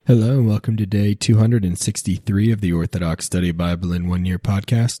Hello and welcome to day 263 of the Orthodox Study Bible in 1 Year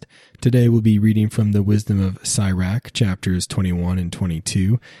podcast. Today we'll be reading from the Wisdom of Sirach, chapters 21 and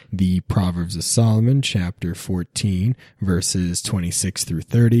 22, the Proverbs of Solomon, chapter 14, verses 26 through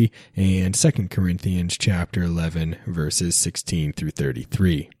 30, and 2 Corinthians, chapter 11, verses 16 through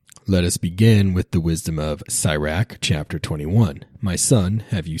 33. Let us begin with the Wisdom of Sirach, chapter 21. My son,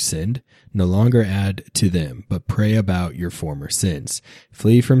 have you sinned? No longer add to them, but pray about your former sins.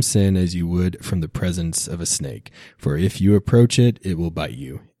 Flee from sin as you would from the presence of a snake, for if you approach it, it will bite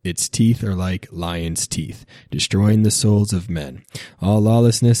you. Its teeth are like lion's teeth, destroying the souls of men. All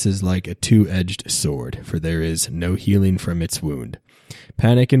lawlessness is like a two-edged sword, for there is no healing from its wound.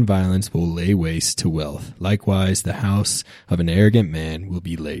 Panic and violence will lay waste to wealth. Likewise, the house of an arrogant man will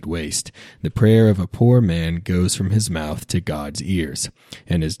be laid waste. The prayer of a poor man goes from his mouth to God's ears,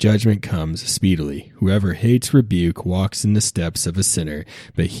 and his judgment comes speedily. Whoever hates rebuke walks in the steps of a sinner,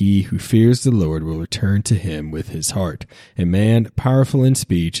 but he who fears the Lord will return to him with his heart. A man powerful in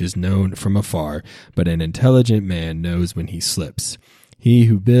speech is known from afar, but an intelligent man knows when he slips. He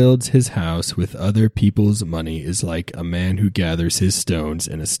who builds his house with other people's money is like a man who gathers his stones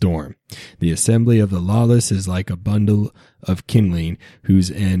in a storm. The assembly of the lawless is like a bundle of kindling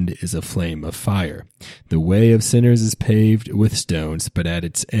whose end is a flame of fire. The way of sinners is paved with stones, but at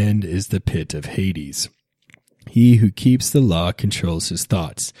its end is the pit of Hades. He who keeps the law controls his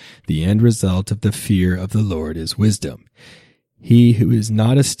thoughts. The end result of the fear of the Lord is wisdom. He who is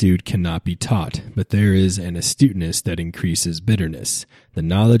not astute cannot be taught, but there is an astuteness that increases bitterness. The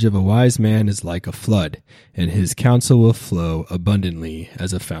knowledge of a wise man is like a flood, and his counsel will flow abundantly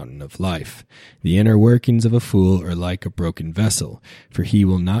as a fountain of life. The inner workings of a fool are like a broken vessel, for he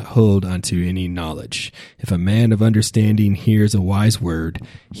will not hold unto any knowledge. If a man of understanding hears a wise word,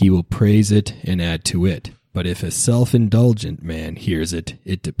 he will praise it and add to it. But if a self-indulgent man hears it,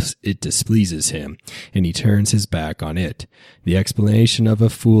 it displeases him, and he turns his back on it. The explanation of a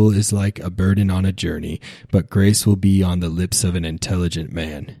fool is like a burden on a journey, but grace will be on the lips of an intelligent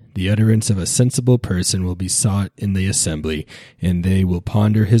man. The utterance of a sensible person will be sought in the assembly, and they will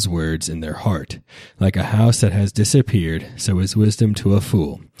ponder his words in their heart. Like a house that has disappeared, so is wisdom to a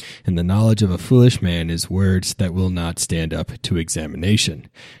fool. And the knowledge of a foolish man is words that will not stand up to examination.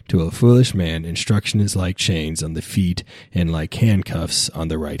 To a foolish man, instruction is like chains on the feet and like handcuffs on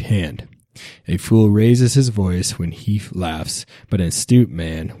the right hand. A fool raises his voice when he laughs, but an astute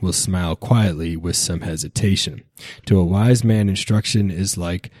man will smile quietly with some hesitation. To a wise man, instruction is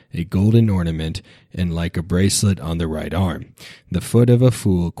like a golden ornament and like a bracelet on the right arm. The foot of a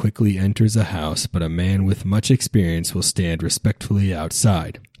fool quickly enters a house, but a man with much experience will stand respectfully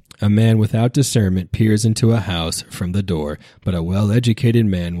outside. A man without discernment peers into a house from the door, but a well-educated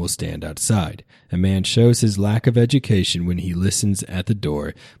man will stand outside. A man shows his lack of education when he listens at the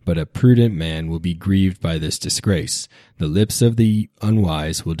door, but a prudent man will be grieved by this disgrace. The lips of the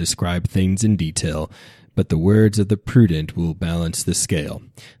unwise will describe things in detail, but the words of the prudent will balance the scale.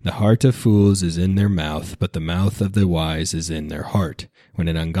 The heart of fools is in their mouth, but the mouth of the wise is in their heart. When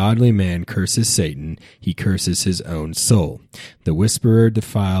an ungodly man curses Satan, he curses his own soul. The whisperer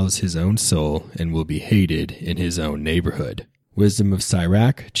defiles his own soul and will be hated in his own neighborhood. Wisdom of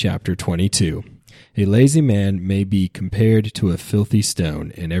Sirach, chapter 22. A lazy man may be compared to a filthy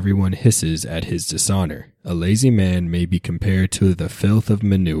stone, and everyone hisses at his dishonor. A lazy man may be compared to the filth of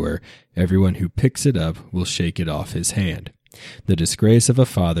manure. Everyone who picks it up will shake it off his hand. The disgrace of a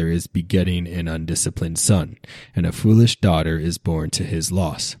father is begetting an undisciplined son, and a foolish daughter is born to his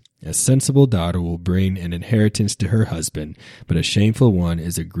loss. A sensible daughter will bring an inheritance to her husband, but a shameful one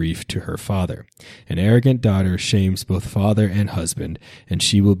is a grief to her father. An arrogant daughter shames both father and husband, and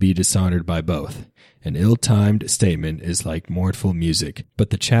she will be dishonored by both. An ill-timed statement is like mournful music, but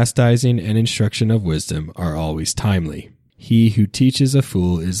the chastising and instruction of wisdom are always timely. He who teaches a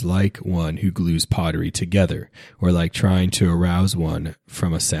fool is like one who glues pottery together, or like trying to arouse one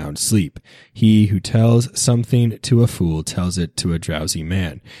from a sound sleep. He who tells something to a fool tells it to a drowsy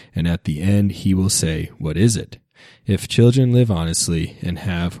man, and at the end he will say, "What is it?" If children live honestly and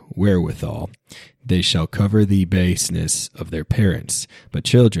have wherewithal, they shall cover the baseness of their parents. But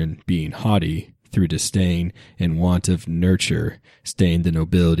children, being haughty, through disdain and want of nurture, stain the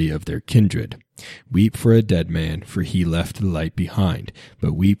nobility of their kindred. Weep for a dead man, for he left the light behind,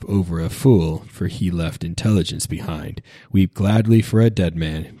 but weep over a fool, for he left intelligence behind. Weep gladly for a dead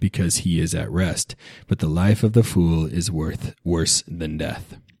man, because he is at rest, but the life of the fool is worse than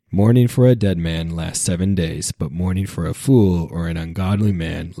death. Mourning for a dead man lasts 7 days, but mourning for a fool or an ungodly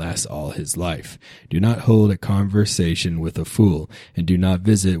man lasts all his life. Do not hold a conversation with a fool, and do not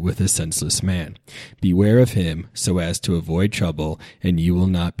visit with a senseless man. Beware of him, so as to avoid trouble, and you will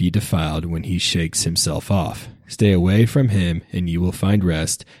not be defiled when he shakes himself off. Stay away from him, and you will find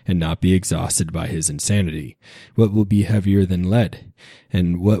rest, and not be exhausted by his insanity. What will be heavier than lead?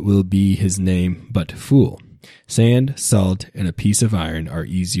 And what will be his name but fool? Sand, salt, and a piece of iron are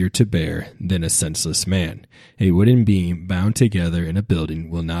easier to bear than a senseless man. A wooden beam bound together in a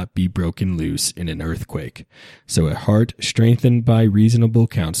building will not be broken loose in an earthquake. So a heart strengthened by reasonable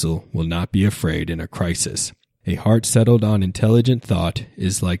counsel will not be afraid in a crisis. A heart settled on intelligent thought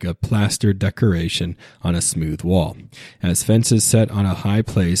is like a plaster decoration on a smooth wall. As fences set on a high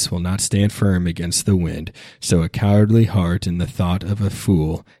place will not stand firm against the wind, so a cowardly heart in the thought of a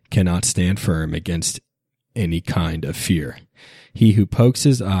fool cannot stand firm against any kind of fear. He who pokes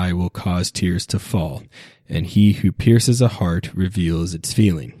his eye will cause tears to fall, and he who pierces a heart reveals its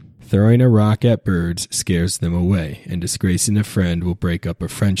feeling. Throwing a rock at birds scares them away, and disgracing a friend will break up a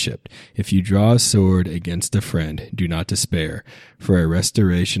friendship. If you draw a sword against a friend, do not despair, for a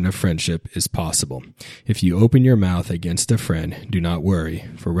restoration of friendship is possible. If you open your mouth against a friend, do not worry,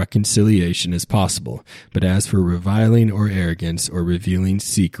 for reconciliation is possible. But as for reviling or arrogance or revealing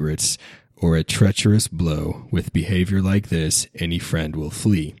secrets, or a treacherous blow, with behavior like this, any friend will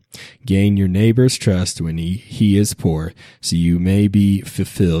flee. Gain your neighbor's trust when he is poor, so you may be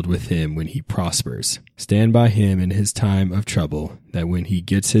fulfilled with him when he prospers. Stand by him in his time of trouble, that when he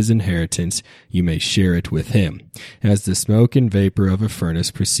gets his inheritance, you may share it with him. As the smoke and vapor of a furnace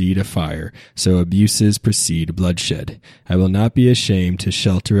precede a fire, so abuses precede bloodshed. I will not be ashamed to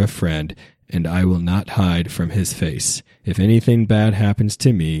shelter a friend, and I will not hide from his face. If anything bad happens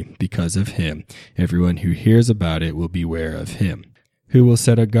to me because of him, everyone who hears about it will beware of him. Who will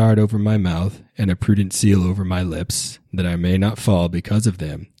set a guard over my mouth and a prudent seal over my lips, that I may not fall because of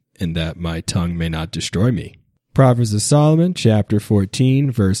them, and that my tongue may not destroy me? Proverbs of Solomon, chapter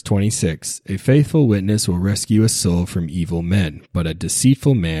 14, verse 26. A faithful witness will rescue a soul from evil men, but a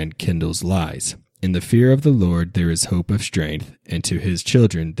deceitful man kindles lies. In the fear of the Lord there is hope of strength, and to his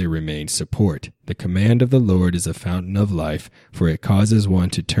children there remains support. The command of the Lord is a fountain of life, for it causes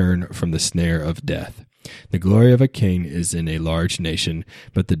one to turn from the snare of death. The glory of a king is in a large nation,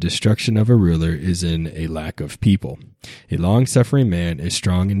 but the destruction of a ruler is in a lack of people. A long-suffering man is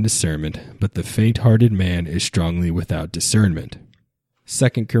strong in discernment, but the faint-hearted man is strongly without discernment.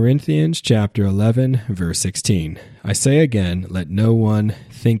 2 Corinthians chapter 11, verse 16. I say again, let no one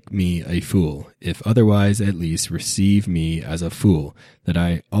think me a fool, if otherwise at least receive me as a fool, that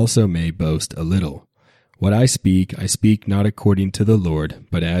I also may boast a little. What I speak not according to the Lord,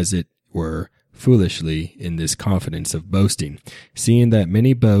 but as it were foolishly in this confidence of boasting. Seeing that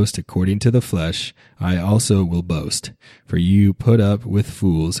many boast according to the flesh, I also will boast. For you put up with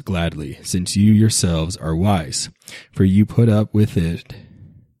fools gladly, since you yourselves are wise. For you put up with it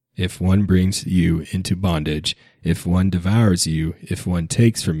if one brings you into bondage, if one devours you, if one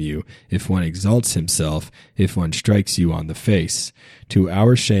takes from you, if one exalts himself, if one strikes you on the face. To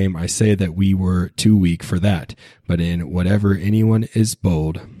our shame I say that we were too weak for that, but in whatever anyone is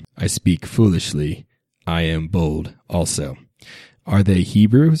bold, I speak foolishly, I am bold also. Are they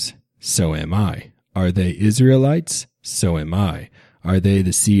Hebrews? So am I. Are they Israelites? So am I. Are they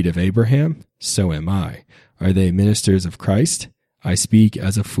the seed of Abraham? So am I. Are they ministers of Christ? I speak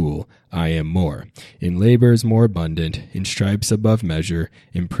as a fool, I am more. In labors more abundant, in stripes above measure,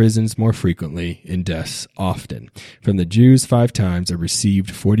 in prisons more frequently, in deaths often. From the Jews 5 times I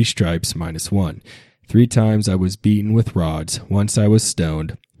received 40 stripes minus 1. 3 times I was beaten with rods, once I was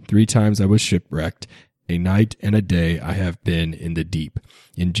stoned, 3 times I was shipwrecked. A night and a day I have been in the deep,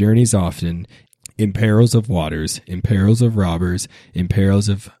 in journeys often, in perils of waters, in perils of robbers, in perils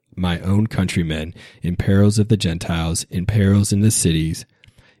of my own countrymen, in perils of the Gentiles, in perils in the cities,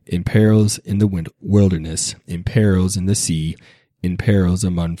 in perils in the wilderness, in perils in the sea, in perils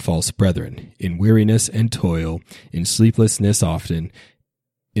among false brethren, in weariness and toil, in sleeplessness often,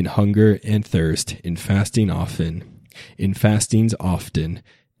 in hunger and thirst, in fastings often,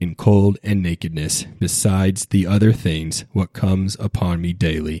 in cold and nakedness, besides the other things, what comes upon me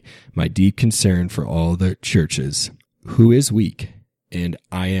daily, my deep concern for all the churches. Who is weak? And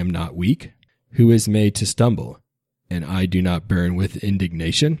I am not weak? Who is made to stumble, and I do not burn with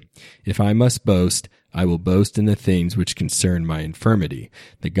indignation? If I must boast, I will boast in the things which concern my infirmity.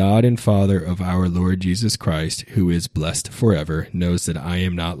 The God and Father of our Lord Jesus Christ, who is blessed forever, knows that I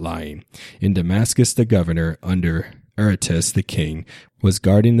am not lying. In Damascus the governor Aretas the king was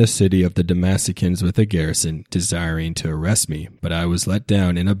guarding the city of the Damascens with a garrison, desiring to arrest me, but I was let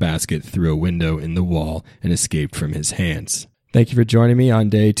down in a basket through a window in the wall and escaped from his hands. Thank you for joining me on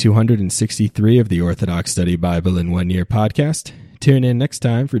day 263 of the Orthodox Study Bible in 1 Year podcast. Tune in next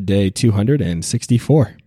time for day 264.